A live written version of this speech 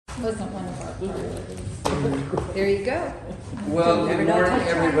Wasn't one of our priorities. There you go. Well, good morning,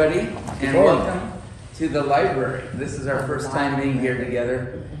 everybody, and welcome to the library. This is our first time being here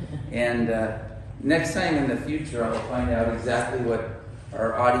together, and next time in the future, I'll find out exactly what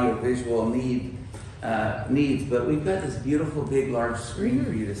our audio-visual needs. But we've got this beautiful, big, large screen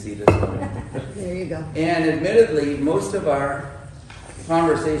for you to see this morning. There you go. And admittedly, most of our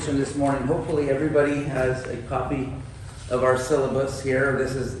conversation this morning, hopefully everybody has a copy of our syllabus here.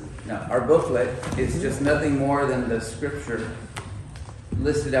 This is our booklet. It's just nothing more than the scripture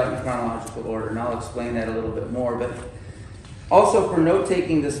listed out in chronological order, and I'll explain that a little bit more. But also for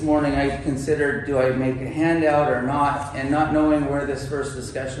note-taking this morning, I considered, do I make a handout or not, and not knowing where this first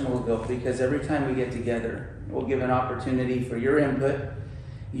discussion will go, because every time we get together, we'll give an opportunity for your input,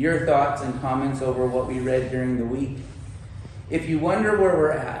 your thoughts and comments over what we read during the week. If you wonder where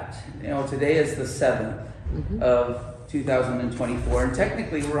we're at, today is the 7th of 2024, and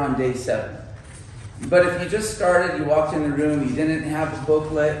technically we're on day 7. But if you just started, you walked in the room, you didn't have a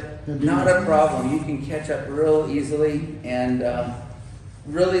booklet, not a problem. You can catch up real easily. And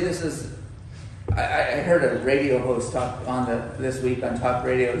really, this is, I heard a radio host talk on this week on talk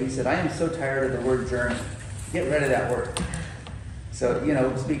radio. He said, I am so tired of the word journey. Get rid of that word. So,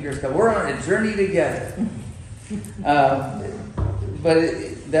 speakers come, we're on a journey together.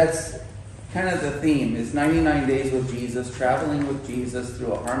 That's kind of the theme, is 99 days with Jesus, traveling with Jesus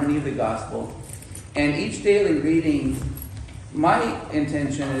through a harmony of the gospel. And each daily reading, my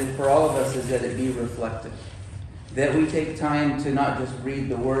intention for all of us is that it be reflective. That we take time to not just read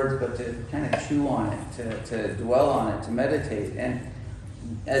the words, but to kind of chew on it, to dwell on it, to meditate. And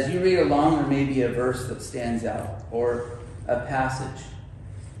as you read along, there may be a verse that stands out, or a passage.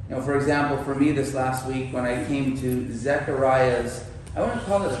 For example, for me this last week, when I came to Zechariah's, I wouldn't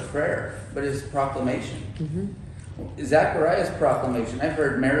call it a prayer, but his proclamation. Zechariah's proclamation. I've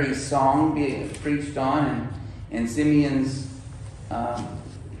heard Mary's song being preached on, and Simeon's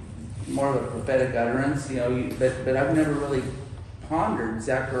more of a prophetic utterance, but I've never really pondered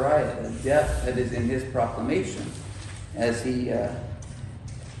Zechariah, the depth that is in his proclamation as he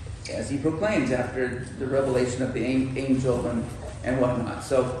proclaims after the revelation of the angel and whatnot.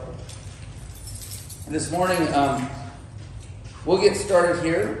 So this morning, we'll get started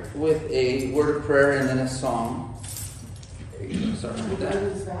here with a word of prayer and then a song. Sorry about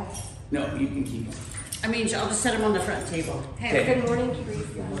that. No, you can keep them. I'll just set them on the front table. Hey, good morning, Teresa.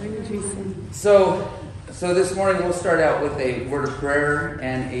 Good morning, Teresa. So this morning we'll start out with a word of prayer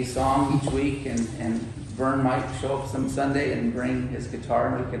and a song each week, and Vern might show up some Sunday and bring his guitar,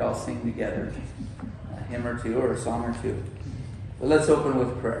 and we could all sing together a hymn or two or a song or two. But let's open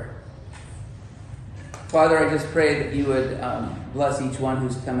with prayer. Father, I just pray that you would bless each one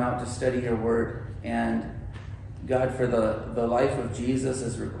who's come out to study your word, and God, for the life of Jesus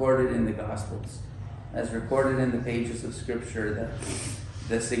as recorded in the Gospels, as recorded in the pages of Scripture,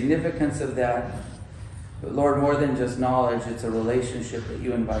 the significance of that. But Lord, more than just knowledge, it's a relationship that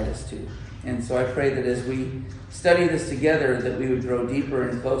you invite us to. And so I pray that as we study this together, that we would grow deeper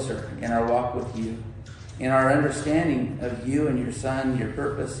and closer in our walk with you, in our understanding of you and your Son, your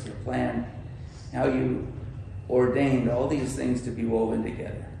purpose, your plan, how you ordained all these things to be woven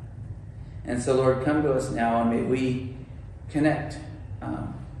together. And so, Lord, come to us now, and may we connect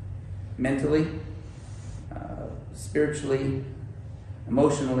mentally, spiritually,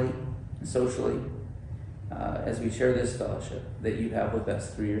 emotionally, and socially, as we share this fellowship that you have with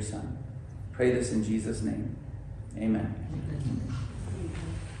us through your Son. Pray this in Jesus' name. Amen.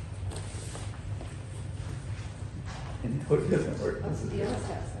 And no, it doesn't work.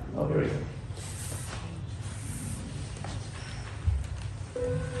 Oh, here we go.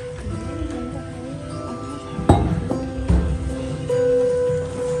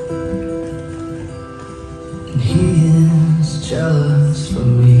 Just for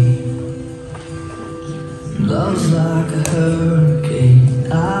me, love's like a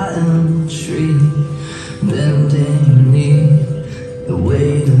hurricane. I am a tree bending beneath the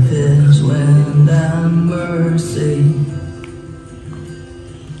weight of his wind and mercy.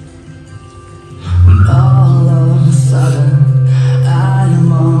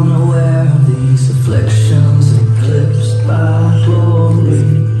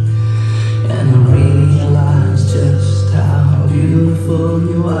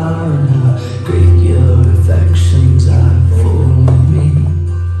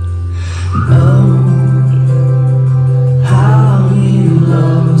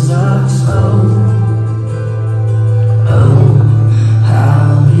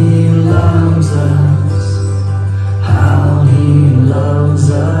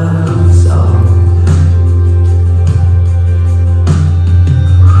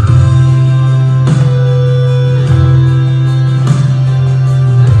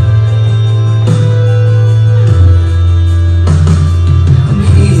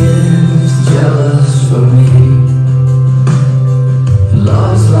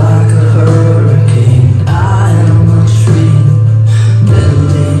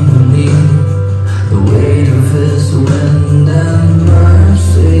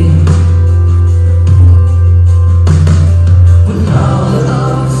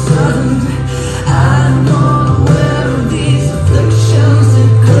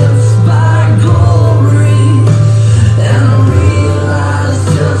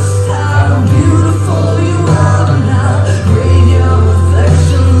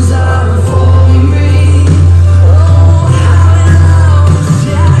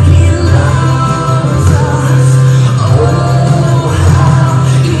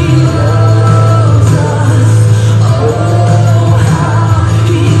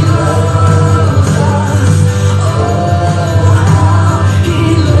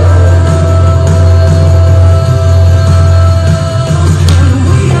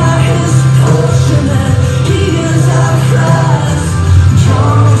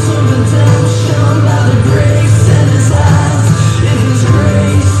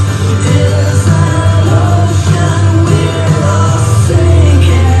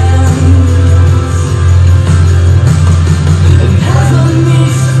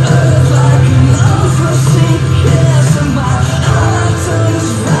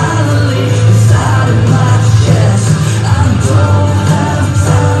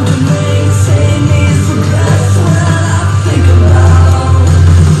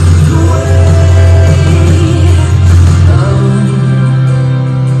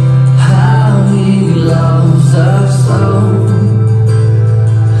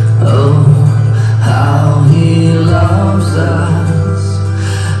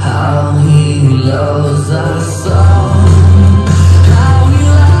 loves us all. How he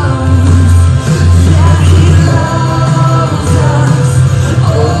loves, yeah, he loves us.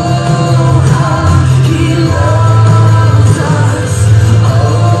 Oh, how he loves us. Oh,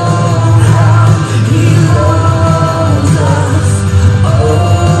 how he loves us. Oh,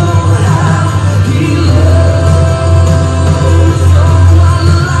 how he loves. So I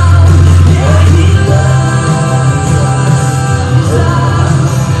love, yeah, he loves us.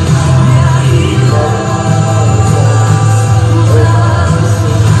 Yeah, he loves us. How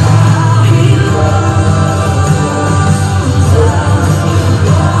he loves us. Oh,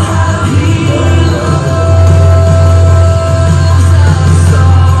 how he loves us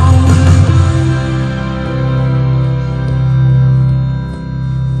all.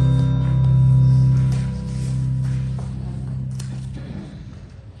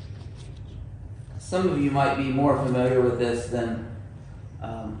 Some of you might be more familiar with this than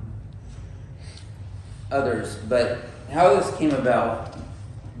others, but how this came about,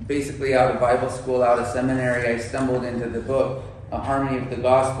 basically out of Bible school, out of seminary, I stumbled into the book, A Harmony of the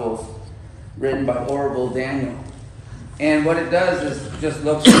Gospels, written by Orville Daniel. And what it does is just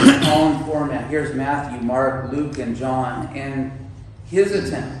looks at the column format. Here's Matthew, Mark, Luke, and John, and his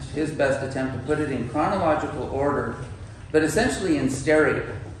best attempt to put it in chronological order, but essentially in stereo.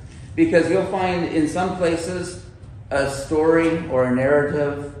 Because you'll find in some places a story or a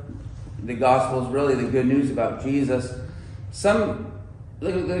narrative. The gospel is really the good news about Jesus.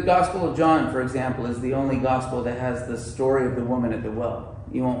 The Gospel of John, for example, is the only gospel that has the story of the woman at the well.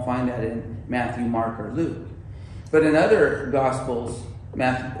 You won't find that in Matthew, Mark, or Luke. But in other gospels,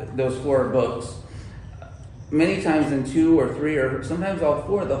 those four books, many times in 2 or 3 or sometimes all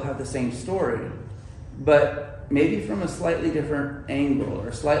 4, they'll have the same story, but maybe from a slightly different angle or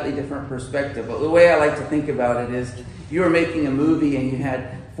a slightly different perspective. But the way I like to think about it is you were making a movie and you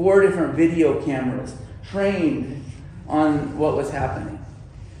had 4 different video cameras trained on what was happening.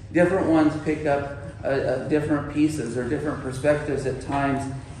 Different ones pick up different pieces or different perspectives at times.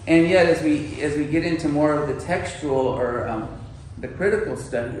 And yet as we get into more of the textual or the critical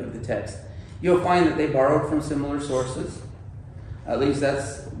study of the text, you'll find that they borrowed from similar sources. At least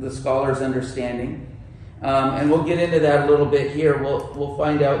that's the scholar's understanding. And we'll get into that a little bit here. We'll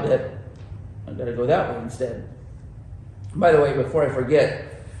find out that I've got to go that way instead. By the way, before I forget,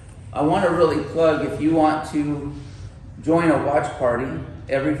 I want to really plug, if you want to join a watch party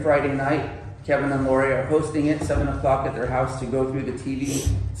every Friday night, Kevin and Lori are hosting it 7 o'clock at their house to go through the TV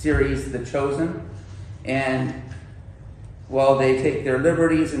series The Chosen. And while they take their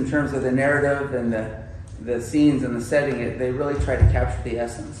liberties in terms of the narrative and the scenes and the setting, they really try to capture the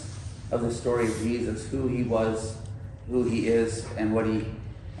essence of the story of Jesus, who he was, who he is, and what he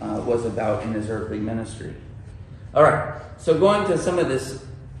was about in his earthly ministry. All right, so going to some of this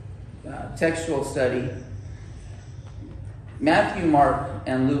textual study, Matthew, Mark,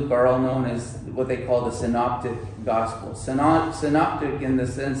 and Luke are all known as what they call the synoptic gospels. Synoptic in the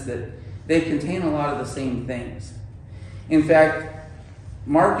sense that they contain a lot of the same things. In fact,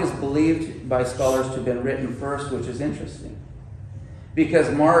 Mark is believed by scholars to have been written first, which is interesting, because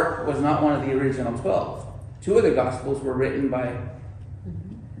Mark was not one of the original 12. 2 of the Gospels were written by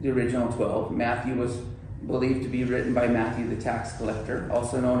the original 12. Matthew was believed to be written by Matthew the tax collector,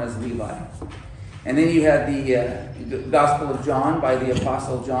 also known as Levi. And then you had the Gospel of John by the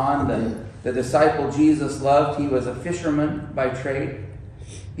Apostle John, the disciple Jesus loved. He was a fisherman by trade.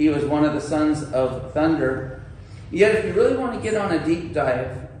 He was one of the sons of thunder. Yet if you really want to get on a deep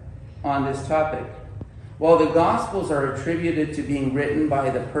dive on this topic, while the Gospels are attributed to being written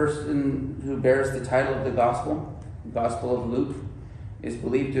by the person who bears the title of the Gospel, the Gospel of Luke is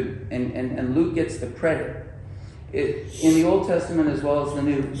believed to, and Luke gets the credit. In the Old Testament as well as the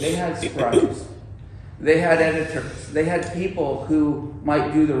New, they had scribes, they had editors, they had people who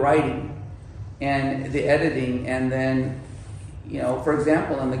might do the writing and the editing, and then, for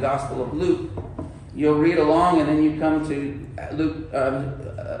example, in the Gospel of Luke, you'll read along and then you come to Luke,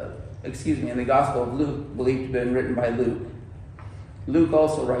 in the Gospel of Luke, believed to have been written by Luke. Luke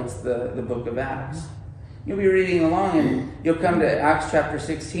also writes the book of Acts. You'll be reading along and you'll come to Acts chapter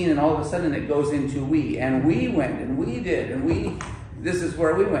 16 and all of a sudden it goes into we. And we went and we did and this is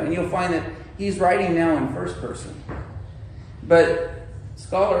where we went. And you'll find that he's writing now in first person. But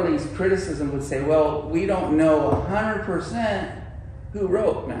scholarly criticism would say, well, we don't know 100% who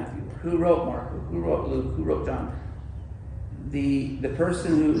wrote Matthew, who wrote Mark, who wrote Luke, who wrote John. The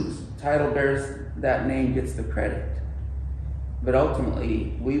person whose title bears that name gets the credit. But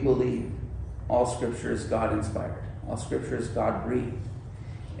ultimately, we believe all Scripture is God-inspired. All Scripture is God-breathed.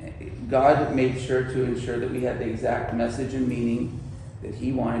 God made sure to ensure that we had the exact message and meaning that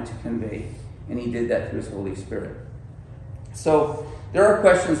he wanted to convey And he did that through his Holy Spirit. So there are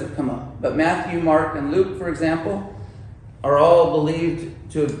questions that come up. But Matthew, Mark, and Luke, for example, are all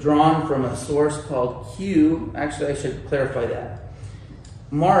believed to have drawn from a source called Q. Actually, I should clarify that.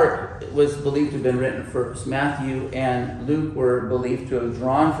 Mark was believed to have been written first. Matthew and Luke were believed to have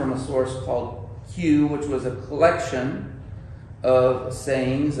drawn from a source called Q, which was a collection of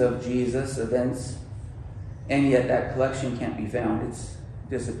sayings of Jesus, events, and yet that collection can't be found. It's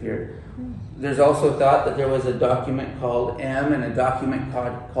disappeared. There's also thought that there was a document called M and a document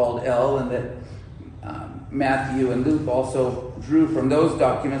called L, and that Matthew and Luke also drew from those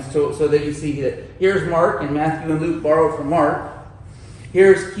documents, so that you see that here's Mark, and Matthew and Luke borrowed from Mark.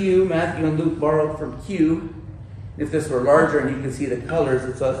 Here's Q, Matthew and Luke borrowed from Q. If this were larger and you can see the colors,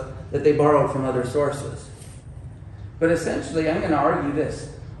 it's that they borrowed from other sources. But essentially, I'm going to argue this.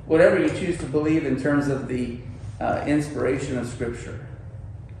 Whatever you choose to believe in terms of the inspiration of Scripture,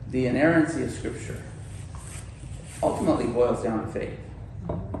 the inerrancy of Scripture, ultimately boils down to faith.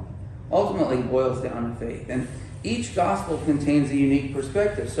 Ultimately boils down to faith. And each gospel contains a unique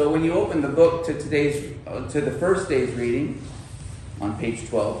perspective. So when you open the book to the first day's reading, on page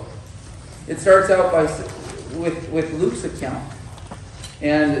 12, it starts out with Luke's account.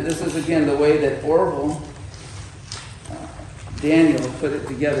 And this is, again, the way that Orville, Daniel, put it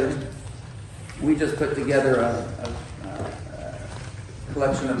together. We just put together a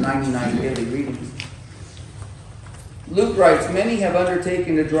collection of 99 daily readings. Luke writes, "Many have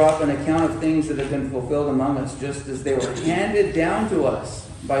undertaken to draw up an account of things that have been fulfilled among us, just as they were handed down to us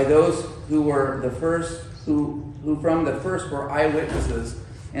by those who were the first, who from the first were eyewitnesses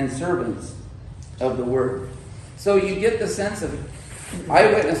and servants of the word." So you get the sense of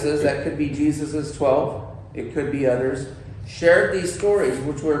eyewitnesses, that could be Jesus' 12, it could be others, shared these stories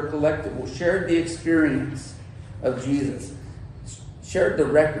which were collectible, shared the experience of Jesus, shared the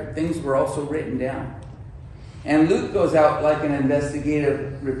record. Things were also written down. And Luke goes out like an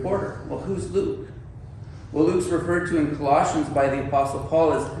investigative reporter. Well, who's Luke? Well, Luke's referred to in Colossians by the Apostle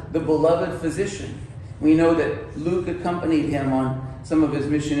Paul as the beloved physician. We know that Luke accompanied him on some of his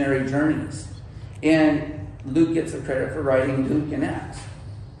missionary journeys. And Luke gets the credit for writing Luke and Acts.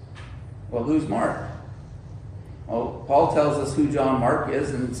 Well, who's Mark? Well, Paul tells us who John Mark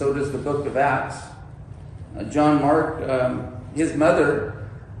is, and so does the book of Acts. John Mark, his mother,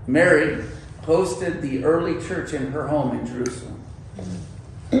 Mary, hosted the early church in her home in Jerusalem.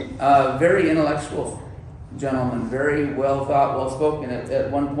 Very intellectual gentleman, very well thought, well spoken.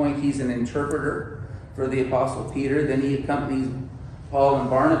 At one point, he's an interpreter for the Apostle Peter. Then he accompanies Paul and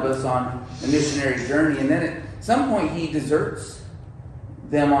Barnabas on a missionary journey. And then at some point, he deserts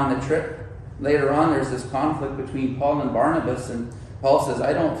them on the trip. Later on, there's this conflict between Paul and Barnabas. And Paul says,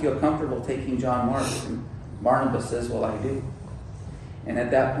 "I don't feel comfortable taking John Mark." And Barnabas says, "Well, I do." And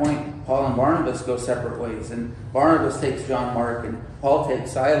at that point, Paul and Barnabas go separate ways. And Barnabas takes John Mark, and Paul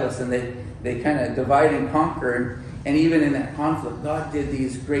takes Silas, and they kind of divide and conquer. And even in that conflict, God did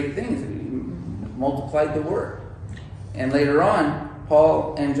these great things. He multiplied the word. And later on,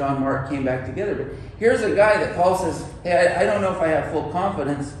 Paul and John Mark came back together. But here's a guy that Paul says, "Hey, I don't know if I have full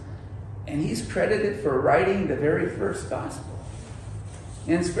confidence." And he's credited for writing the very first gospel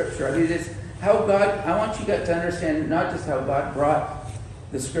in Scripture. I mean, it's how God, I want you guys to understand not just how God brought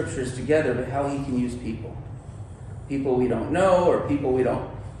the Scriptures together, but how he can use people. People we don't know, or people we don't,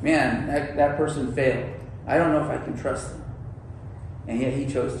 man, that person failed. I don't know if I can trust them. And yet he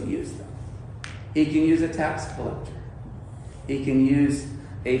chose to use them. He can use a tax collector. He can use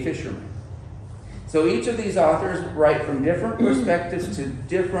a fisherman. So each of these authors write from different perspectives to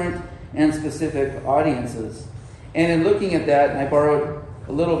different and specific audiences. And in looking at that, and I borrowed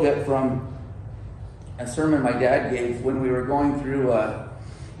a little bit from a sermon my dad gave when we were going through a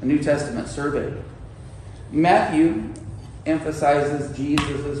New Testament survey. Matthew emphasizes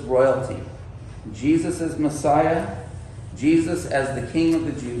Jesus' royalty. Jesus as Messiah, Jesus as the King of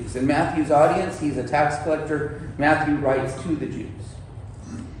the Jews. In Matthew's audience, he's a tax collector. Matthew writes to the Jews.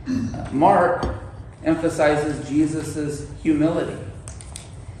 Mark emphasizes Jesus' humility.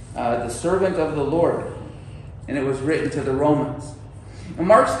 The servant of the Lord. And it was written to the Romans. And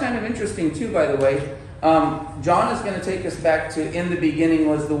Mark's kind of interesting too, by the way. John is going to take us back to, in the beginning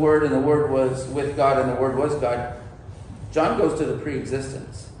was the Word, and the Word was with God, and the Word was God. John goes to the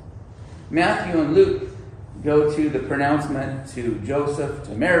pre-existence. Matthew and Luke go to the pronouncement to Joseph,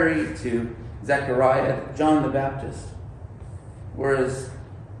 to Mary, to Zechariah, John the Baptist. Whereas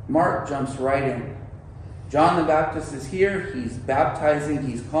Mark jumps right in. John the Baptist is here. He's baptizing.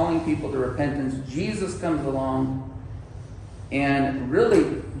 He's calling people to repentance. Jesus comes along. And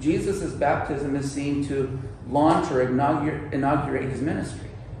really, Jesus' baptism is seen to launch or inaugurate his ministry.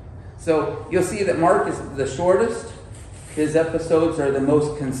 So you'll see that Mark is the shortest. His episodes are the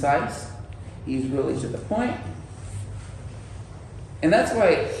most concise. He's really to the point. And that's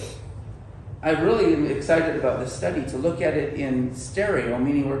why I really am excited about this study, to look at it in stereo,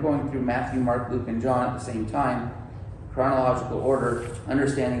 meaning we're going through Matthew, Mark, Luke, and John at the same time, chronological order,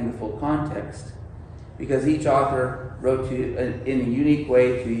 understanding the full context. Because each author wrote to in a unique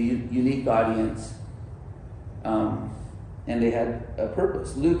way to a unique audience, and they had a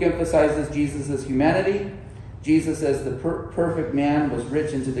purpose. Luke emphasizes Jesus' humanity. Jesus as the perfect man was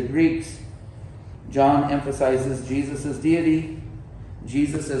rich into the Greeks. John emphasizes Jesus' deity.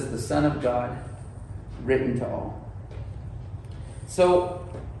 Jesus as the Son of God, written to all. So,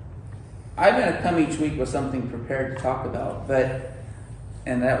 I'm going to come each week with something prepared to talk about,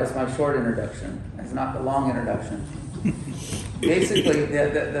 and that was my short introduction. It's not the long introduction. Basically,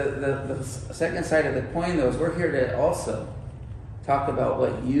 the second side of the coin, though, is we're here to also talk about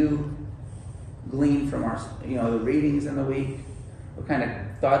what you glean from our, the readings in the week. What kind of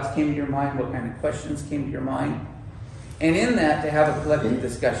thoughts came to your mind? What kind of questions came to your mind? And in that, to have a collective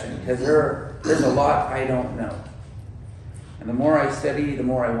discussion, because there's a lot I don't know. And the more I study, the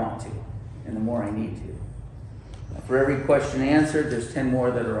more I want to, and the more I need to. For every question answered, there's 10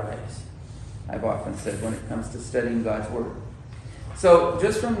 more that arise. I've often said when it comes to studying God's Word. So,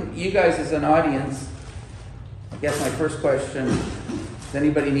 just from you guys as an audience, I guess my first question, does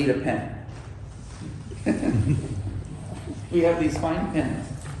anybody need a pen? We have these fine pens.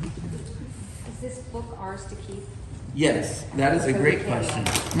 Is this book ours to keep? Yes, that is a great question.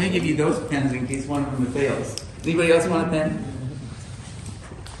 I'm going to give you those pens in case one of them fails. Anybody else want a pen?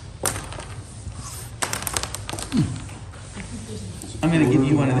 I'm going to give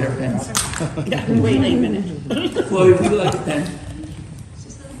you one of their pens. Yeah, wait a minute. Chloe, would you like a pen?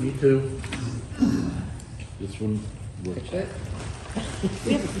 Me too. This one works.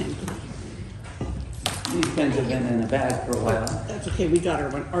 We have a pen. These pens have been in a bag for a while. That's okay, we got our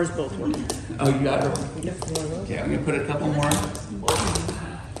one. Ours both work. Oh, you got her? Okay, I'm going to put a couple more.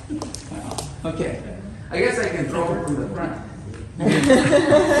 Wow. Okay. I guess I can throw her from the front. No,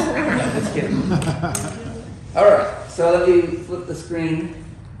 just kidding. All right, so let me flip the screen.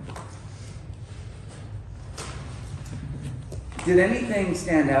 Did anything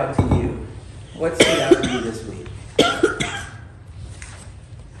stand out to you? What stood out to you this week?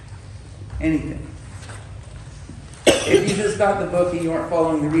 Anything? If you just got the book and you weren't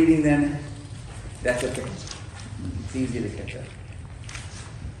following the reading, then that's okay. It's easy to catch up.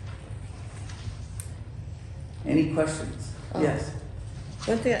 Any questions? Yes.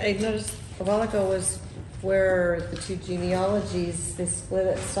 One thing I noticed a while ago was where the two genealogies, they split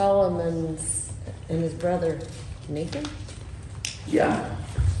it, Solomon's and his brother Nathan. Yeah.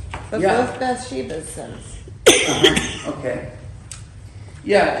 But Yeah. both Bathsheba's sons. Okay.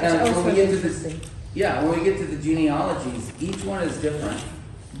 Yeah, Which when also we get to interesting. when we get to the genealogies, each one is different.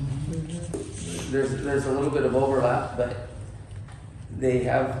 There's a little bit of overlap, but they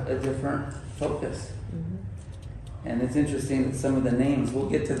have a different focus. And it's interesting that some of the names, we'll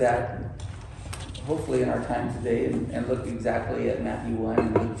get to that hopefully in our time today and look exactly at Matthew 1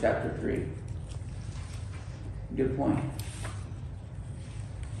 and Luke chapter 3. Good point.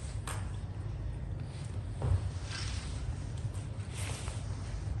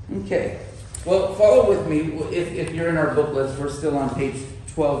 Okay. Well, follow with me. If you're in our booklets, we're still on page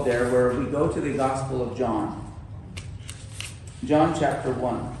 12 there, where we go to the Gospel of John. John chapter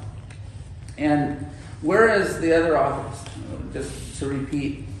 1. And whereas the other authors, just to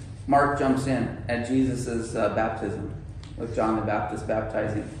repeat, Mark jumps in at Jesus' baptism, with John the Baptist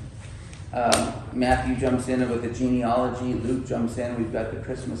baptizing. Matthew jumps in with the genealogy. Luke jumps in. We've got the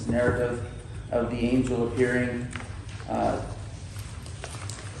Christmas narrative of the angel appearing to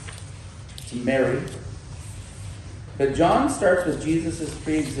Mary. But John starts with Jesus'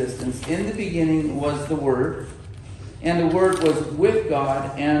 pre-existence. In the beginning was the Word, and the Word was with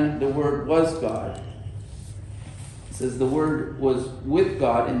God, and the Word was God. It says the Word was with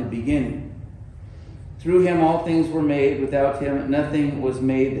God in the beginning. Through him all things were made. Without him nothing was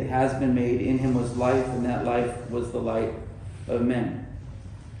made that has been made. In him was life, and that life was the light of men.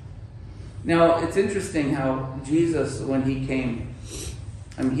 Now, it's interesting how Jesus, when he came,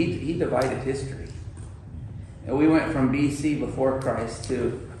 he divided history. And we went from BC, before Christ,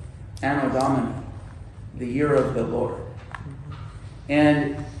 to Anno Domini, the year of the Lord.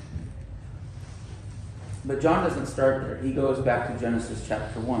 But John doesn't start there. He goes back to Genesis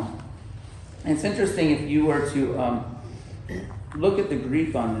chapter 1. And it's interesting if you were to look at the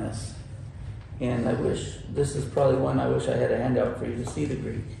Greek on this. And this is probably one I wish I had a handout for you to see the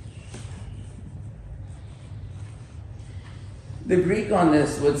Greek. The Greek on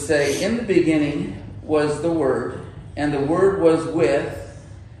this would say, in the beginning was the Word, and the Word was with,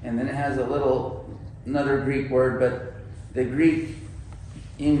 and then it has another Greek word, but the Greek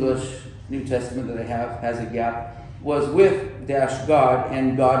English New Testament that I have has a gap, was with dash God,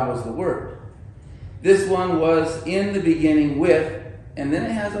 and God was the Word. This one was in the beginning with, and then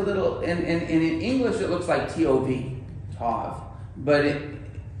it has a little, and in English it looks like T-O-V, Tov, but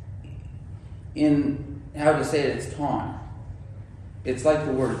in how to say it, it's ton. It's like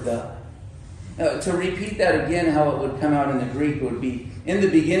the word the. To repeat that again, how it would come out in the Greek would be, in the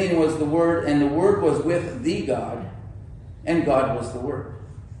beginning was the Word, and the Word was with the God, and God was the Word.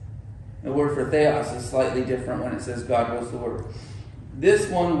 The word for theos is slightly different when it says God was the Word. This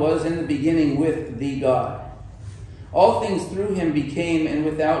one was in the beginning with the God. All things through him became, and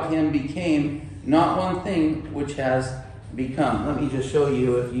without him became not one thing which has become. Let me just show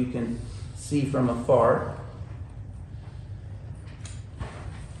you if you can see from afar.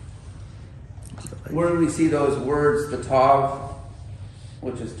 Where do we see those words, the Tav,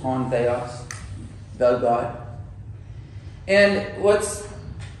 which is ton theos, the God? And what's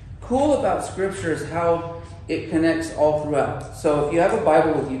cool about Scripture is how it connects all throughout. So if you have a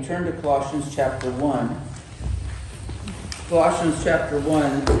Bible with you, turn to Colossians chapter 1. Colossians chapter 1,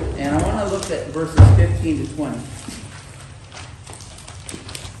 and I want to look at verses 15 to 20.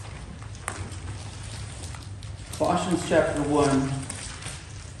 Colossians chapter 1,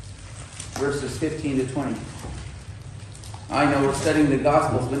 verses 15 to 20. I know we're studying the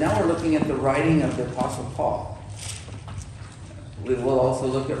Gospels, but now we're looking at the writing of the Apostle Paul. We will also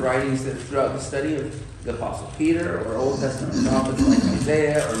look at writings that throughout the study of the Apostle Peter, or Old Testament prophets like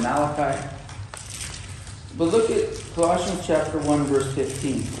Isaiah or Malachi. But look at Colossians chapter 1, verse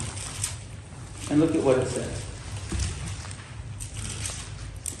 15. And look at what it says.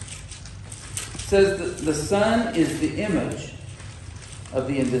 It says that the Son is the image of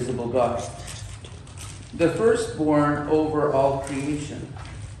the invisible God, the firstborn over all creation.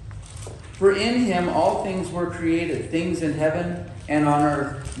 For in him all things were created, things in heaven and on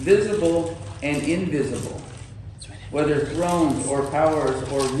earth, visible and invisible, whether thrones or powers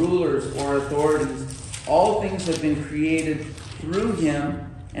or rulers or authorities. All things have been created through him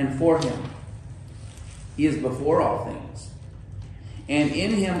and for him. He is before all things, and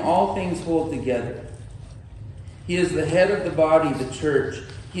in him all things hold together. He is the head of the body, the church.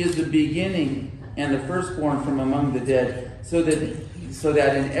 He is the beginning and the firstborn from among the dead, so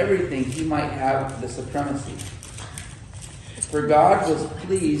that in everything he might have the supremacy. For God was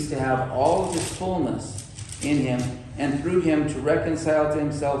pleased to have all of his fullness in him, and through him to reconcile to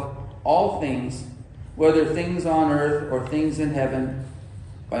himself all things, whether things on earth or things in heaven,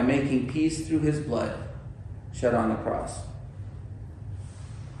 by making peace through his blood shed on the cross.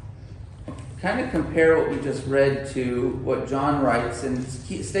 Kind of compare what we just read to what John writes, and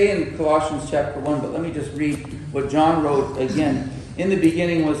stay in Colossians chapter 1, but let me just read what John wrote again. In the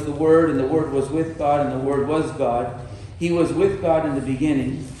beginning was the Word, and the Word was with God, and the Word was God. He was with God in the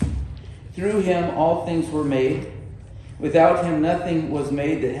beginning. Through him all things were made. Without him nothing was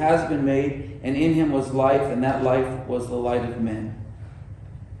made that has been made, and in him was life, and that life was the light of men.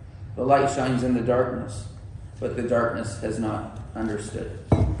 The light shines in the darkness, but the darkness has not understood.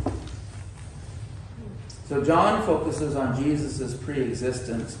 So John focuses on Jesus'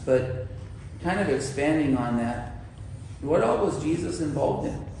 pre-existence, but kind of expanding on that, what all was Jesus involved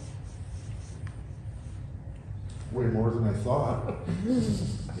in? Way more than I thought.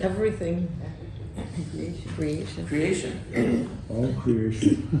 Everything. Creation. All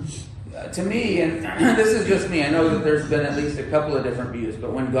creation. To me, and this is just me, I know that there's been at least a couple of different views,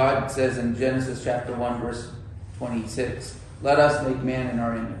 but when God says in Genesis chapter 1, verse 26, let us make man in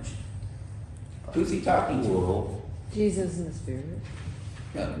our image. Who's he talking to? Whoa. Jesus in the Spirit.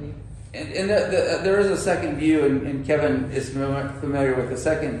 And there is a second view, and Kevin is familiar with the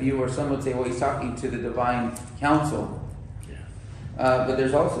second view, where some would say, well, he's talking to the divine council. But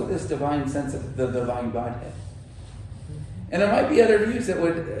there's also this divine sense of the divine Godhead. And there might be other views that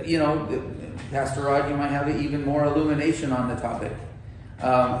would, Pastor Rod, you might have even more illumination on the topic.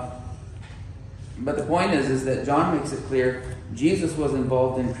 But the point is that John makes it clear Jesus was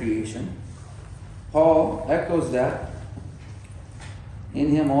involved in creation. Paul echoes that. In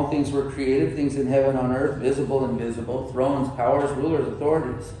him all things were created, things in heaven, on earth, visible and invisible, thrones, powers, rulers,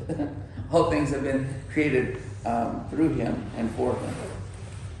 authorities. All things have been created through him and for him.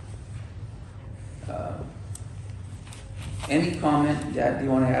 Any comment, Dad? Do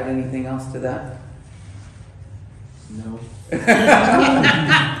you want to add anything else to that? No.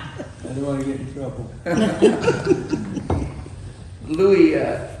 I don't want to get in trouble. Louis,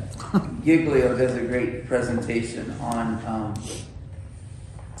 Giglio does a great presentation on,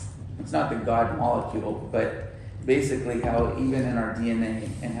 it's not the God molecule, but basically how even in our DNA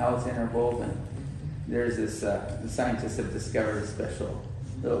and how it's interwoven, there's this, the scientists have discovered a special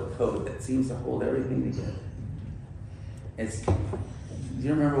little code that seems to hold everything together. Do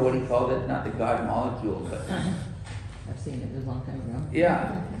you remember what he called it? Not the God molecule, but I've seen it a long time ago.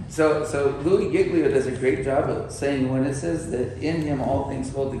 yeah. So Louis Giglio does a great job of saying when it says that in him all things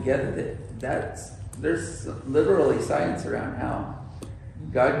hold together, there's literally science around how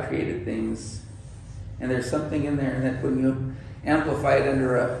God created things, and there's something in there, and that when you amplify it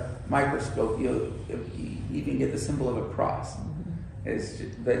under a microscope, you even get the symbol of a cross.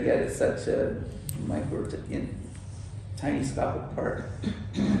 But yet it's such a tiny scopic part.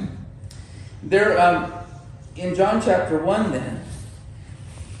 There, in John chapter 1 then,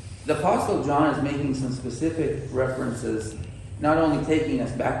 the Apostle John is making some specific references, not only taking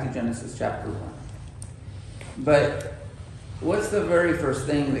us back to Genesis chapter 1, but what's the very first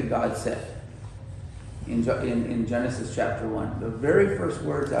thing that God said in Genesis chapter 1? The very first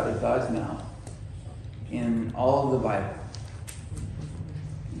words out of God's mouth in all of the Bible.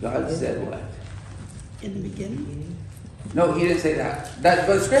 God said what? In the beginning? No, he didn't say that.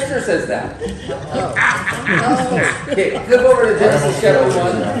 But Scripture says that. Okay, flip over to Genesis chapter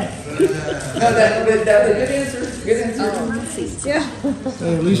 1. No, the good answer. Good answer. Yeah.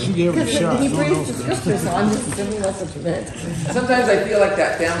 Hey, at least you gave it a shot. He No one praised else the did. scripture, so I'm just assuming that's what you meant. Sometimes I feel like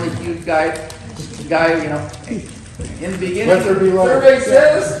that Family Feud guy, you know, in the beginning, Let there be light. everybody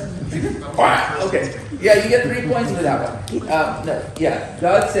says, wow, okay. Yeah, you get 3 points for that one. Yeah,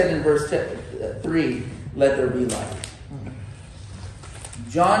 God said in verse 3, let there be light.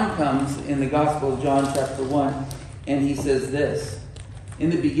 John comes in the Gospel of John chapter 1, and he says this. In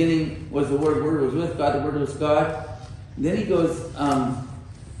the beginning was the Word was with God, the Word was God. And then he goes,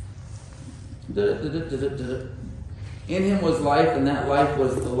 in him was life, and that life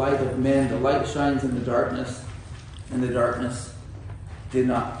was the light of men. The light shines in the darkness, and the darkness did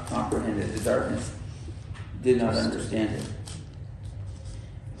not comprehend it. The darkness did not understand it.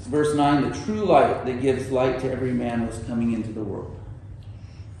 Verse 9, the true light that gives light to every man was coming into the world.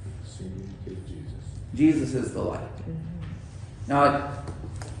 Jesus is the light. Now,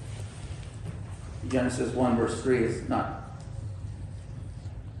 Genesis 1 verse 3 is not,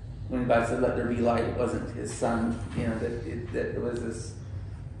 when God said let there be light, it wasn't his son, you know, that it was this,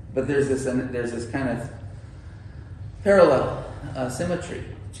 but there's this kind of parallel symmetry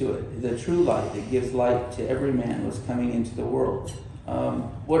to it. The true light that gives light to every man was coming into the world.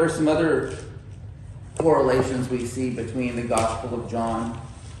 What are some other correlations we see between the Gospel of John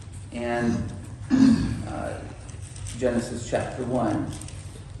and Genesis chapter 1?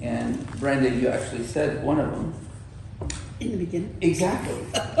 And Brenda, you actually said one of them. In the beginning? Exactly.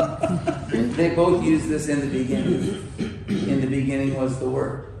 They both use this in the beginning. In the beginning was the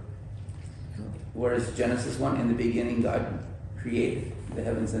Word. Whereas Genesis 1, in the beginning God created the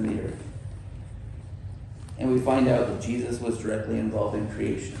heavens and the earth. And we find out that Jesus was directly involved in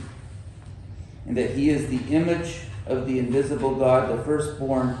creation. And that he is the image of the invisible God, the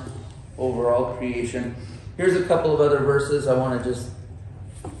firstborn over all creation. Here's a couple of other verses I want to just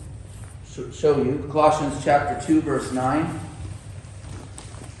show you. Colossians chapter 2, verse 9.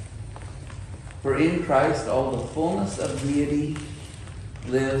 For in Christ all the fullness of deity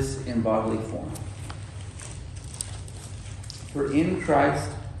lives in bodily form. For in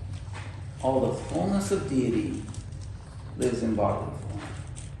Christ all the fullness of deity lives in bodily form.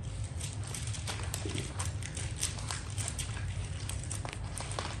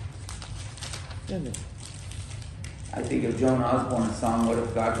 I think of Joan Osborne's song, "What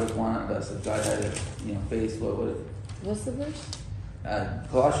if God was one of us? If God had a face, what would it?" What's the verse?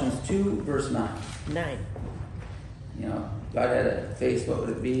 Colossians 2, verse 9. 9. God had a face, what would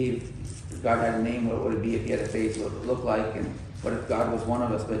it be? If God had a name, what would it be? If he had a face, what would it look like? And what if God was one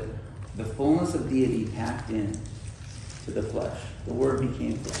of us? But the fullness of deity packed in to the flesh. The Word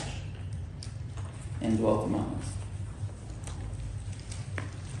became flesh and dwelt among us.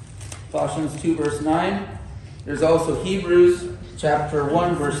 Colossians 2, verse 9. There's also Hebrews chapter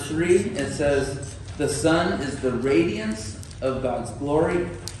 1, verse 3. It says, the Son is the radiance of God's glory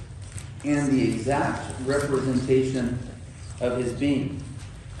and the exact representation of his being,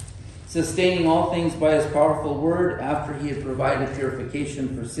 sustaining all things by his powerful word. After he had provided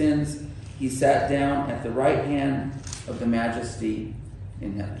purification for sins, he sat down at the right hand of the majesty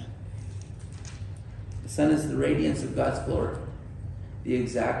in heaven. The Son is the radiance of God's glory, the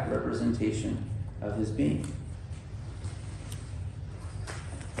exact representation of his being.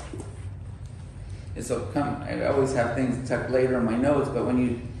 And so I always have things tucked later in my notes, but when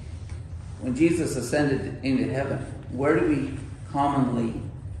you when Jesus ascended into heaven, where do we commonly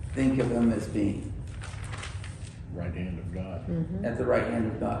think of him as being? Right hand of God. At the right hand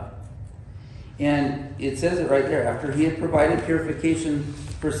of God. And it says it right there. After he had provided purification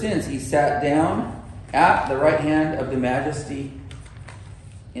for sins, he sat down at the right hand of the majesty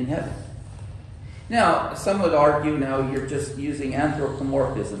in heaven. Now, some would argue now you're just using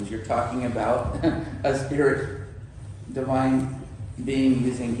anthropomorphisms. You're talking about a spirit, divine being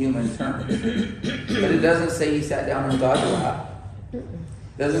using human terms. But it doesn't say he sat down on God's lap. It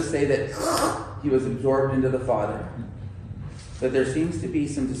doesn't say that he was absorbed into the Father. But there seems to be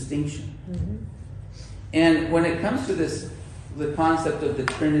some distinction. And when it comes to this, the concept of the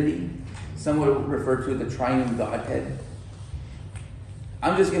Trinity, some would refer to the triune Godhead.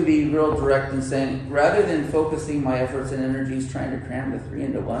 I'm just going to be real direct in saying, rather than focusing my efforts and energies trying to cram the three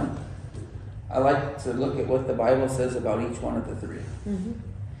into one, I like to look at what the Bible says about each one of the three.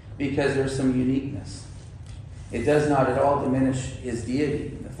 Because there's some uniqueness. It does not at all diminish his deity.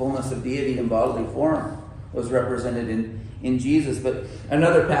 The fullness of deity in bodily form was represented in Jesus. But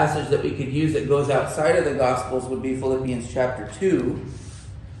another passage that we could use that goes outside of the Gospels would be Philippians chapter 2,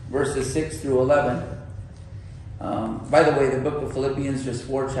 verses 6 through 11. By the way, the book of Philippians, just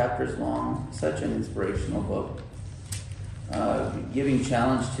 4 chapters long, such an inspirational book. Giving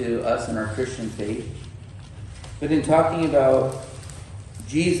challenge to us in our Christian faith. But in talking about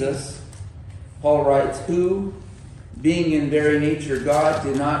Jesus, Paul writes, who, being in very nature God,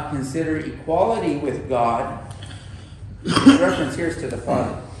 did not consider equality with God. The reference here is to the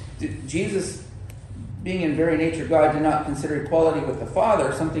Father. Jesus, being in very nature God, did not consider equality with the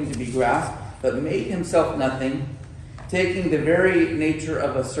Father something to be grasped, but made himself nothing, taking the very nature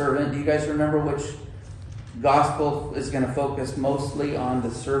of a servant. Do you guys remember which gospel is going to focus mostly on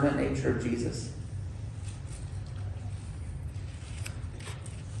the servant nature of Jesus?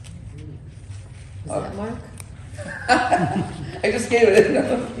 Is that Mark? I just gave it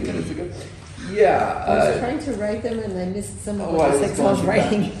a few minutes ago. Yeah. I was trying to write them and I missed some of I what was the 6 I was going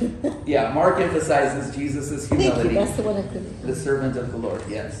writing. Yeah, Mark emphasizes Jesus' Thank humility. you, that's the one I couldn't. The servant of the Lord,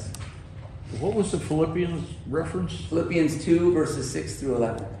 yes. What was the Philippians reference? Philippians 2, verses 6 through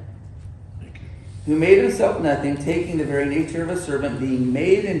 11. Who made himself nothing, taking the very nature of a servant, being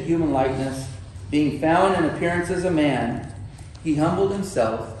made in human likeness, being found in appearance as a man, he humbled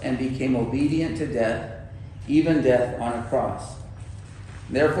himself and became obedient to death, even death on a cross.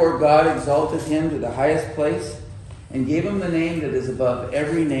 Therefore God exalted him to the highest place and gave him the name that is above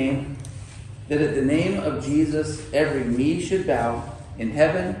every name, that at the name of Jesus every knee should bow in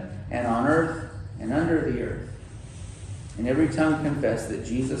heaven and on earth and under the earth, and every tongue confess that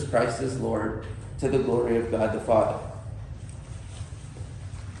Jesus Christ is Lord, to the glory of God the Father.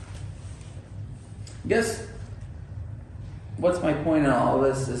 I guess what's my point in all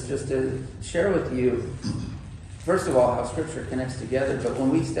of this is just to share with you, first of all, how Scripture connects together, but when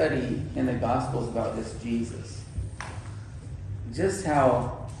we study in the Gospels about this Jesus, just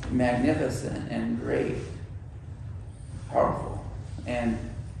how magnificent and great, powerful, and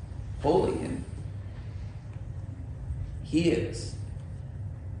holy and he is.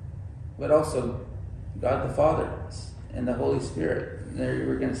 But also God the Father is, and the Holy Spirit. And there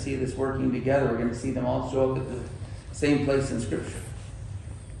we're going to see this working together. We're going to see them all show up at the same place in Scripture.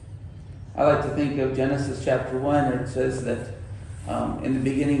 I like to think of Genesis chapter 1, where it says that in the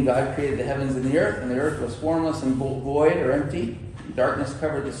beginning God created the heavens and the earth was formless and void or empty. Darkness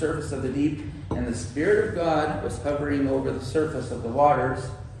covered the surface of the deep, and the Spirit of God was hovering over the surface of the waters.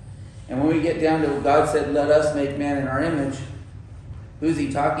 And when we get down to God said, let us make man in our image, who's he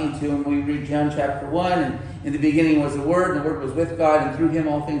talking to? And we read John chapter 1, and in the beginning was the Word, and the Word was with God, and through him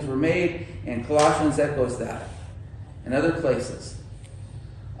all things were made. And Colossians echoes that. And other places.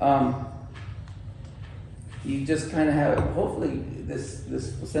 You just kind of have, hopefully, this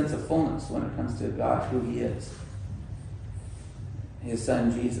sense of fullness when it comes to God, who he is. His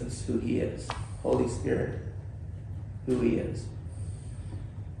Son Jesus, who he is. Holy Spirit, who he is.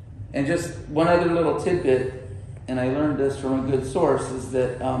 And just one other little tidbit, and I learned this from a good source, is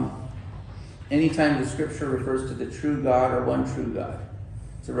that anytime the Scripture refers to the true God or one true God,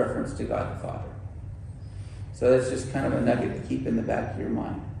 it's a reference to God the Father. So that's just kind of a nugget to keep in the back of your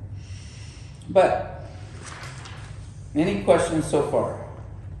mind. But, any questions so far?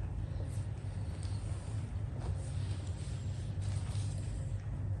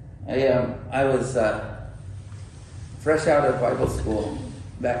 I was fresh out of Bible school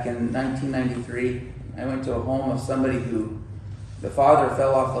back in 1993. I went to a home of somebody who, the father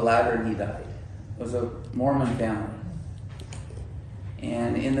fell off the ladder and he died. It was a Mormon family.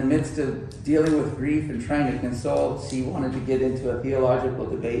 And in the midst of dealing with grief and trying to console, she wanted to get into a theological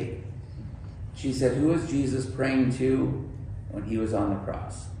debate. She said, who was Jesus praying to when he was on the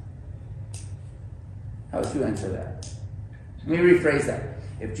cross? How would you answer that? Let me rephrase that.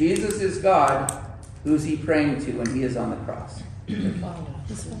 If Jesus is God, who's he praying to when he is on the cross?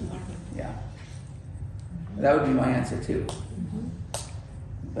 Yeah. That would be my answer too.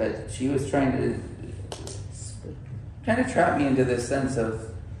 But she was trying to kind of trap me into this sense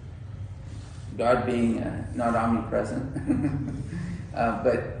of God being not omnipresent,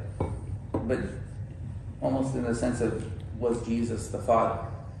 but almost in the sense of, was Jesus the Father?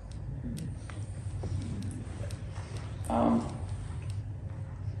 I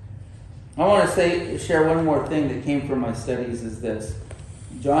want to share one more thing that came from my studies is this.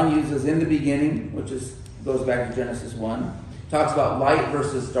 John uses in the beginning, which goes back to Genesis 1, talks about light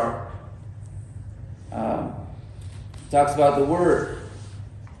versus dark. Talks about the Word.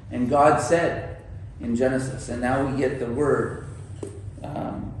 And God said in Genesis. And now we get the Word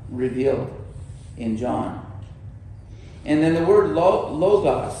revealed in John. And then the word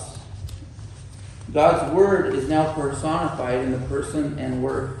logos. God's Word is now personified in the person and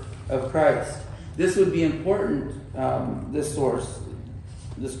work of Christ. This would be important, this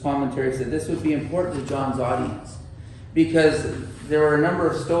commentary said, this would be important to John's audience. Because there were a number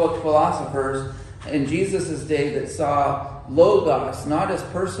of Stoic philosophers in Jesus' day that saw logos not as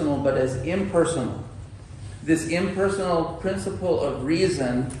personal but as impersonal. This impersonal principle of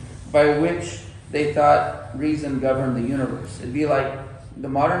reason by which they thought reason governed the universe. It'd be like the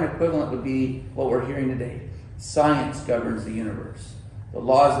modern equivalent would be what we're hearing today. Science governs the universe. The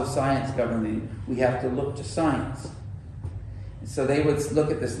laws of science govern we have to look to science. So they would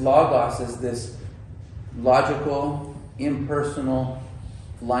look at this logos as this logical, impersonal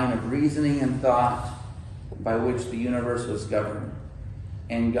line of reasoning and thought by which the universe was governed.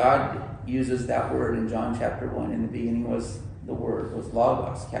 And God uses that word in John chapter 1. In the beginning was the Word, was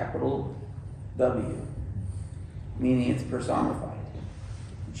logos, capital W, meaning it's personified.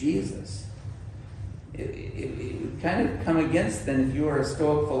 Jesus. It would kind of come against then if you were a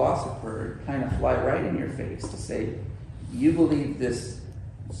Stoic philosopher, it'd kind of fly right in your face to say, you believe this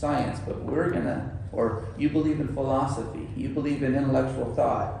science, but or you believe in philosophy, you believe in intellectual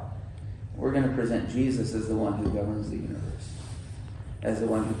thought, we're going to present Jesus as the one who governs the universe, as the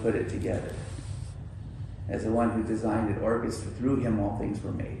one who put it together, as the one who designed it, orchestrated. Through him all things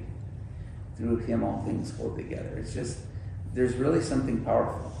were made. Through him all things hold together. It's just, there's really something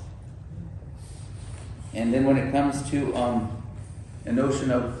powerful. And then when it comes to a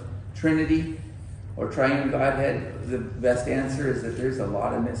notion of Trinity or triune Godhead, the best answer is that there's a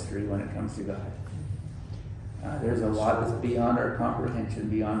lot of mystery when it comes to God. There's a lot that's beyond our comprehension,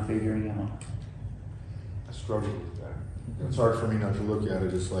 beyond figuring out. I struggle with that. It's hard for me not to look at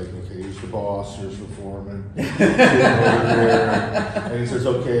it as like, okay, here's the boss, here's the foreman, over there, and he says,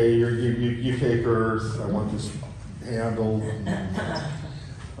 okay, you take Earth, I want this handled.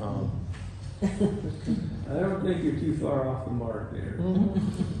 I don't think you're too far off the mark there.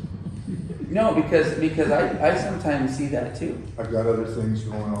 No, because I sometimes see that too. I've got other things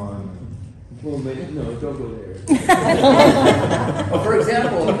going on. Well, no, don't go there. Well, for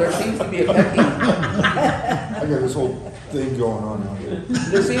example, there seems to be a pecking. I got this whole thing going on out here.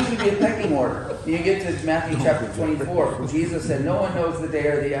 There seems to be a pecking order. You get to Matthew chapter 24. Jesus said, "No one knows the day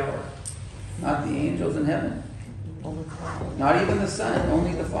or the hour, not the angels in heaven, not even the Son,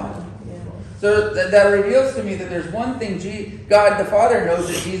 only the Father." So that reveals to me that there's one thing God the Father knows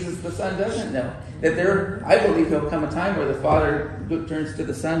that Jesus the Son doesn't know. That I believe there'll come a time where the Father turns to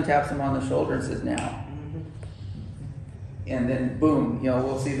the Son, taps him on the shoulder, and says, "Now." And then, boom,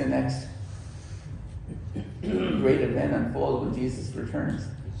 we'll see the next great event unfold when Jesus returns.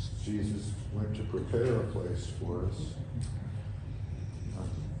 Jesus went to prepare a place for us,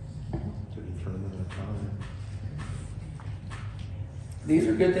 to determine a time. These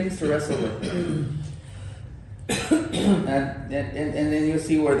are good things to wrestle with. and then you'll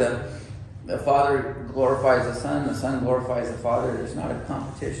see where the Father glorifies the Son glorifies the Father. There's not a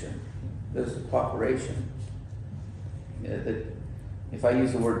competition. There's a cooperation. If I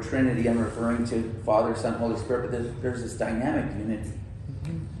use the word Trinity, I'm referring to Father, Son, Holy Spirit, but there's this dynamic unity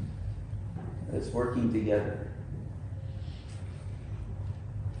that's working together.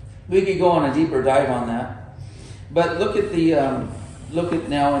 We could go on a deeper dive on that, but look at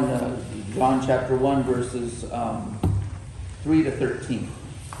now in John chapter 1, verses 3 to 13.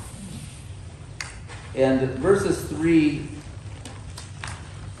 And verses 3,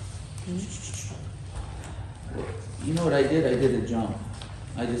 you know what I did? I did a jump.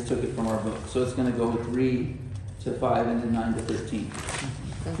 I just took it from our book. So it's going to go 3 to 5 and then 9 to 13.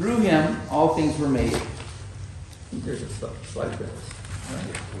 Through him, all things were made. There's a slide for this.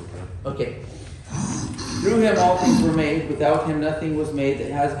 Right. Okay. Through him all things were made. Without him nothing was made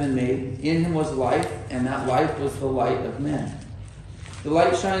that has been made. In him was life, and that life was the light of men. The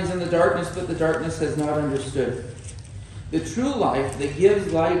light shines in the darkness, but the darkness has not understood. The true life that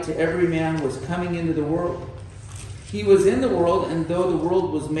gives light to every man was coming into the world. He was in the world, and though the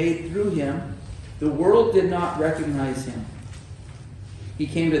world was made through him, the world did not recognize him. He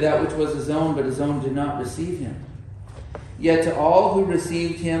came to that which was his own, but his own did not receive him. Yet to all who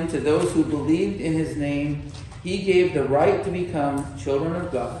received him, to those who believed in his name, he gave the right to become children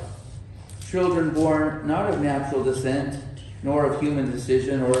of God. Children born not of natural descent, nor of human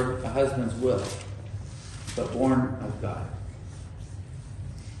decision or a husband's will, but born of God.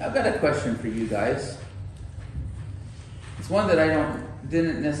 I've got a question for you guys. It's one that I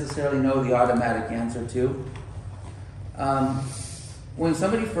didn't necessarily know the automatic answer to. When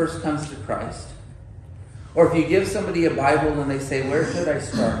somebody first comes to Christ, or if you give somebody a Bible and they say, where should I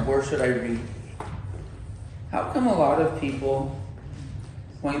start? Where should I read? How come a lot of people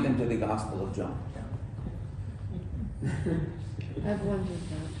point them to the Gospel of John? I've wondered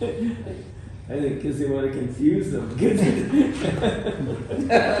that. I think because they want to confuse them.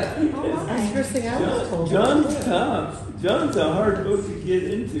 That's the first thing I was told. John's tough. John's a hard book to get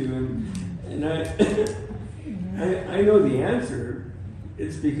into, and I know the answer.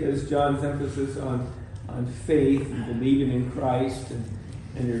 It's because John's emphasis on faith and believing in Christ, and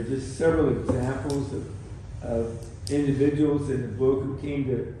there are just several examples of individuals in the book who came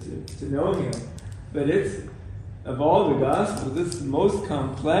to know him. But it's, of all the Gospels, it's the most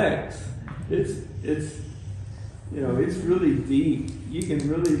complex. It's really deep. You can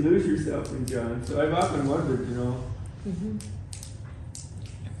really lose yourself in John. So I've often wondered, Mm-hmm.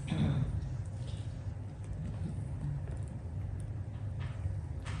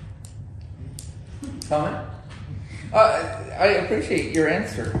 Comment? I appreciate your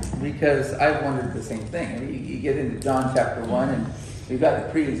answer because I've wondered the same thing. I mean, you get into John chapter 1 and we've got the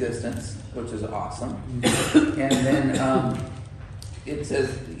pre-existence, which is awesome. And then it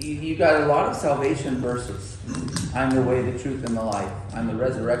says, you got a lot of salvation verses. I'm the way, the truth, and the life. I'm the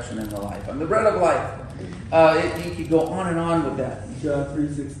resurrection and the life. I'm the bread of life. You could go on and on with that. John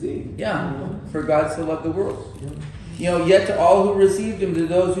 3:16. Yeah, for God so loved the world. Yet to all who received him, to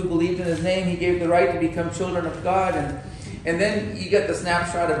those who believed in his name, he gave the right to become children of God. And then you get the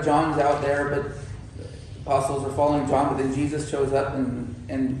snapshot of John's out there, but the apostles are following John, but then Jesus shows up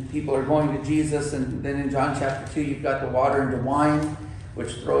and people are going to Jesus. And then in John chapter 2, you've got the water into wine,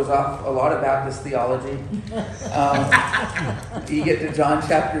 which throws off a lot of Baptist theology. You get to John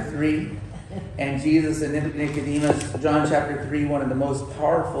chapter 3, and Jesus and Nicodemus. John chapter 3, one of the most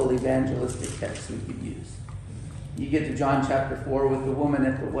powerful evangelistic texts we could use. You get to John chapter 4 with the woman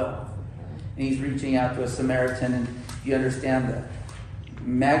at the well. And he's reaching out to a Samaritan, and you understand the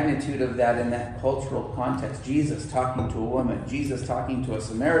magnitude of that in that cultural context. Jesus talking to a woman. Jesus talking to a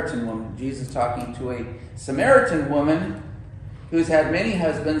Samaritan woman. Jesus talking to a Samaritan woman who's had many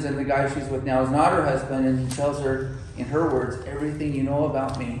husbands, and the guy she's with now is not her husband, and he tells her, in her words, everything you know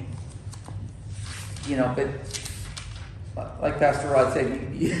about me. But like Pastor Rod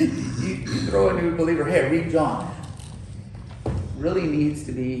said, you throw a new believer, hey, read John. Really needs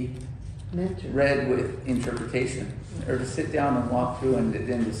to be read with interpretation, or to sit down and walk through and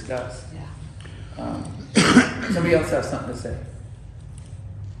then discuss. Yeah. Somebody else has something to say.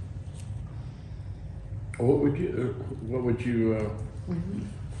 What would you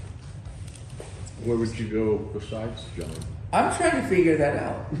go besides John? I'm trying to figure that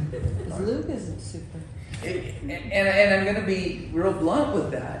out. Because Luke isn't super. And I'm going to be real blunt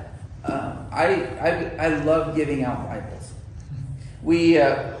with that. I love giving out Bibles. We,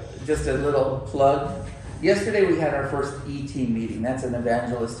 just a little plug, yesterday we had our first E-team meeting. That's an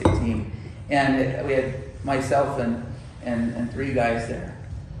evangelistic team. And we had myself and three guys there.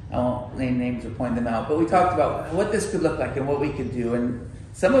 I won't name names or point them out. But we talked about what this could look like and what we could do. And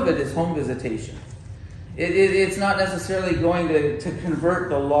some of it is home visitation. It's not necessarily going to convert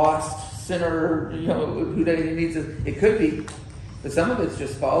the lost sinner, who needs it. It could be. But some of it's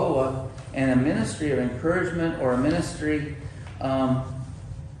just follow-up and a ministry of encouragement or a ministry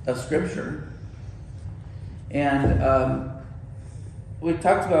of Scripture. And we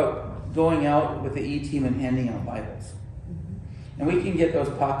talked about going out with the E-team and handing out Bibles. And we can get those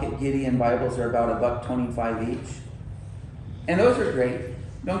pocket Gideon Bibles. They're about $1.25 each. And those are great.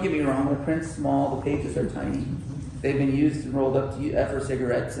 Don't get me wrong, the print's small, the pages are tiny. They've been used and rolled up to for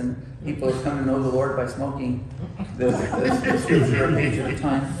cigarettes, and people have come to know the Lord by smoking the scripture a page at a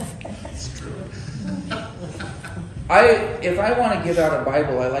time. If I want to give out a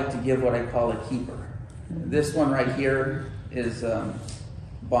Bible, I like to give what I call a keeper. This one right here is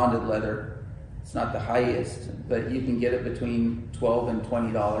bonded leather. It's not the highest, but you can get it between $12 and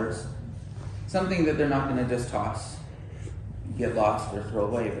 $20. Something that they're not going to just toss, get lost, or throw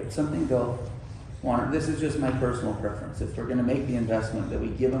away, but something they'll want. This is just my personal preference. If we're going to make the investment, that we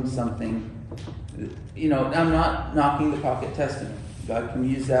give them something. You know, I'm not knocking the Pocket Testament. God can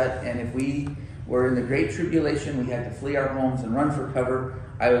use that, and if we were in the Great Tribulation, we had to flee our homes and run for cover,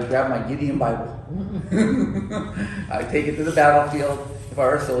 I would grab my Gideon Bible. I'd take it to the battlefield. If I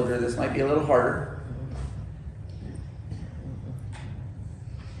were a soldier, this might be a little harder.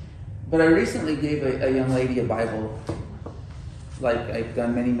 But I recently gave a young lady a Bible, like I've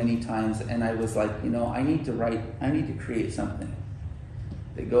done many, many times, and I was like, you know, I need to create something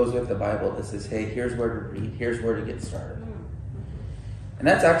that goes with the Bible that says, hey, here's where to read, here's where to get started. And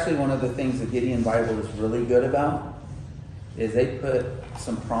that's actually one of the things the Gideon Bible is really good about, is they put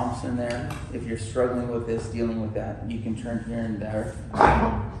some prompts in there. If you're struggling with this, dealing with that, you can turn here and there.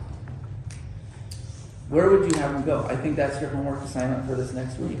 Where would you have them go? I think that's your homework assignment for this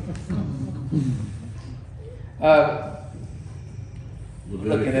next week.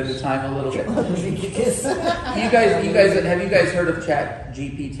 Looking at the time a little bit. you guys, have you guys heard of Chat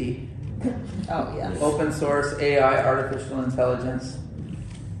GPT? Oh, yes. Open source AI, artificial intelligence.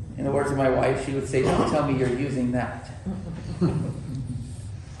 In the words of my wife, she would say, "Don't tell me you're using that."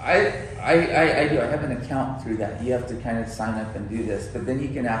 I do. I have an account through that. You have to kind of sign up and do this, but then you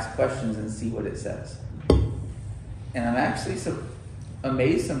can ask questions and see what it says. And I'm actually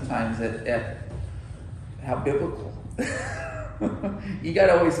amazed sometimes at how biblical. You got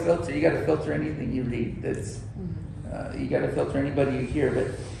to always filter. You got to filter anything you read. You got to filter anybody you hear. But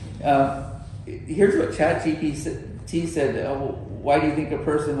here's what ChatGPT said. Why do you think a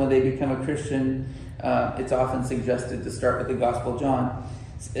person, when they become a Christian, it's often suggested to start with the Gospel of John?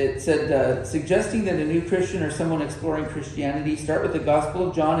 It said, suggesting that a new Christian or someone exploring Christianity start with the Gospel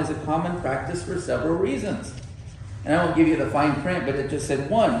of John is a common practice for several reasons. And I won't give you the fine print, but it just said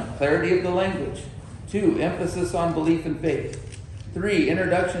 1, clarity of the language. 2, emphasis on belief and faith. 3,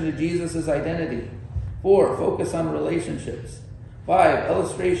 introduction to Jesus' identity. 4, focus on relationships. 5,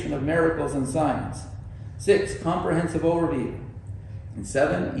 illustration of miracles and signs. 6, comprehensive overview. And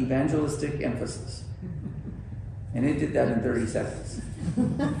 7, evangelistic emphasis. And it did that in 30 seconds.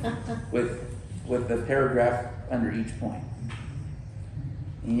 with the paragraph under each point.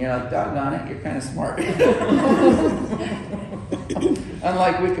 And you're like, doggone it, you're kind of smart.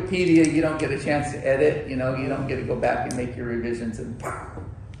 Unlike Wikipedia, you don't get a chance to edit, you don't get to go back and make your revisions and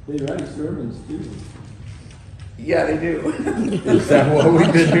They write sermons too. Yeah, they do. Is that what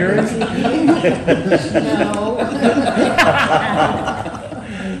we've been hearing? No.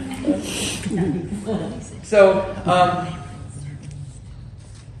 So,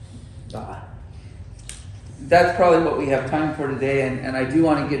 that's probably what we have time for today, and I do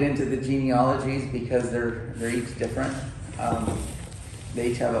want to get into the genealogies because they're each different.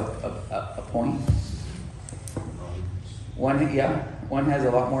 They each have a point. One has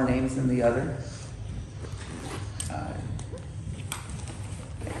a lot more names than the other. I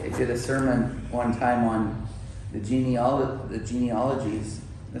did a sermon one time on the genealogies.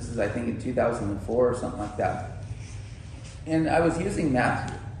 This is, I think, in 2004 or something like that. And I was using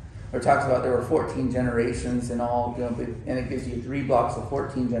Matthew, where it talks about there were 14 generations in all, and it gives you 3 blocks of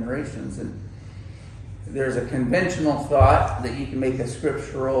 14 generations. And there's a conventional thought that you can make a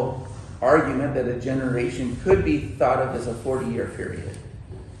scriptural argument that a generation could be thought of as a 40-year period.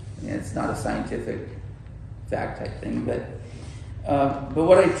 And it's not a scientific fact type thing, but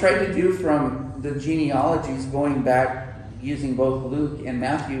what I tried to do from the genealogies going back using both Luke and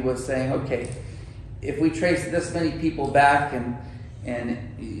Matthew was saying, okay, if we trace this many people back, and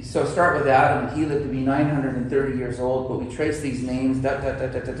so start with Adam, he lived to be 930 years old, but we trace these names,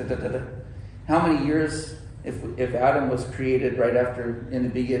 how many years, if Adam was created right after, in the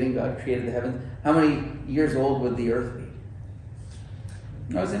beginning, God created the heavens, how many years old would the earth be?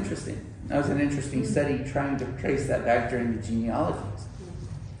 That was interesting. That was an interesting study trying to trace that back during the genealogies.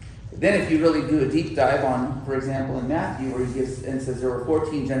 Then if you really do a deep dive on, for example, in Matthew, where he gives and says there were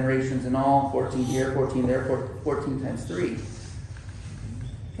 14 generations in all, 14 here, 14 there, 14 times 3.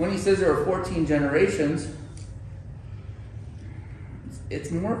 When he says there were 14 generations,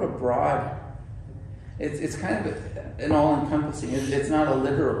 it's more of a broad, it's kind of an all-encompassing. It's not a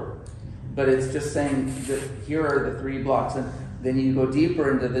literal, but it's just saying that here are the 3 blocks. And then you go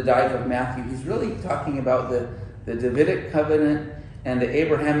deeper into the dive of Matthew. He's really talking about the Davidic covenant and the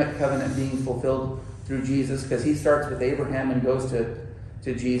Abrahamic covenant being fulfilled through Jesus, because he starts with Abraham and goes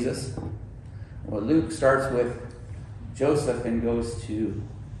to Jesus. Well, Luke starts with Joseph and goes to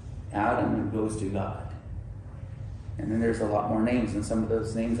Adam and goes to God. And then there's a lot more names, and some of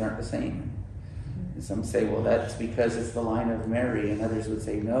those names aren't the same. And some say, well, that's because it's the line of Mary, and others would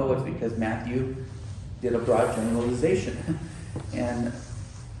say, no, it's because Matthew did a broad generalization. And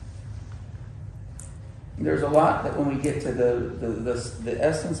there's a lot that when we get to the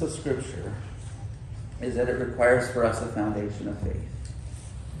essence of Scripture is that it requires for us a foundation of faith.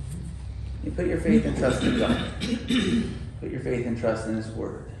 You put your faith and trust in God. Put your faith and trust in His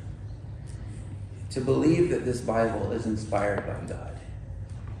Word. To believe that this Bible is inspired by God.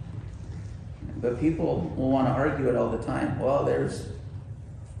 But people will want to argue it all the time. Well, there's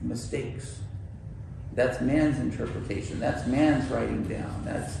mistakes. That's man's interpretation. That's man's writing down.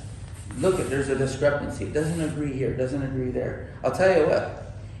 There's a discrepancy. It doesn't agree here. It doesn't agree there. I'll tell you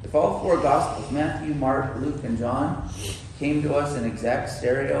what. If all four Gospels, Matthew, Mark, Luke, and John, came to us in exact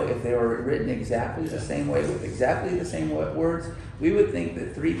stereo, if they were written exactly the same way with exactly the same words, we would think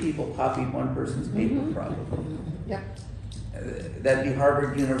that three people copied one person's paper, probably. Yep. That'd be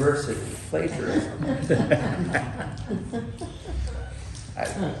Harvard University plagiarism.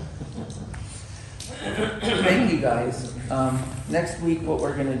 Thank you, guys. Next week, what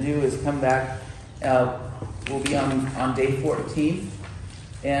we're going to do is come back. We'll be on day 14.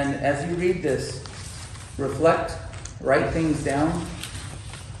 And as you read this, reflect, write things down,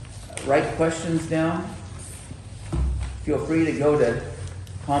 write questions down. Feel free to go to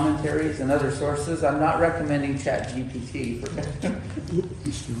commentaries and other sources. I'm not recommending ChatGPT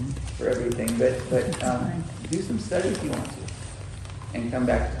for everything, but do some study if you want to, and come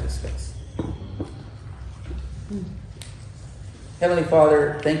back to discuss. Heavenly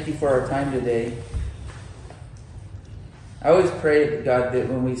Father, thank you for our time today. I always pray, God, that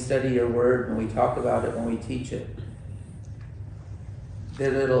when we study your word, when we talk about it, when we teach it,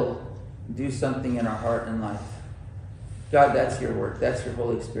 that it'll do something in our heart and life. God, that's your work. That's your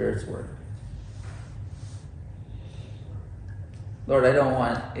Holy Spirit's work. Lord, I don't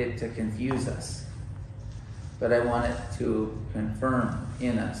want it to confuse us, but I want it to confirm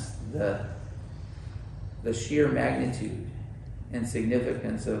in us the sheer magnitude and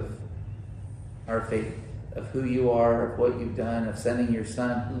significance of our faith, of who you are, of what you've done, of sending your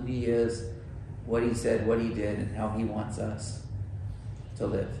Son, who he is, what he said, what he did, and how he wants us to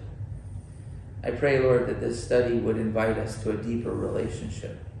live. I pray, Lord, that this study would invite us to a deeper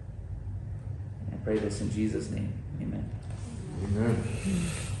relationship. I pray this in Jesus' name. Amen. Amen.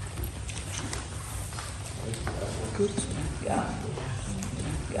 Yeah.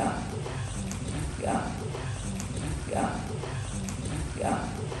 Yeah. Yeah. Yeah. Yeah.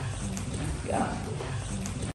 Yeah.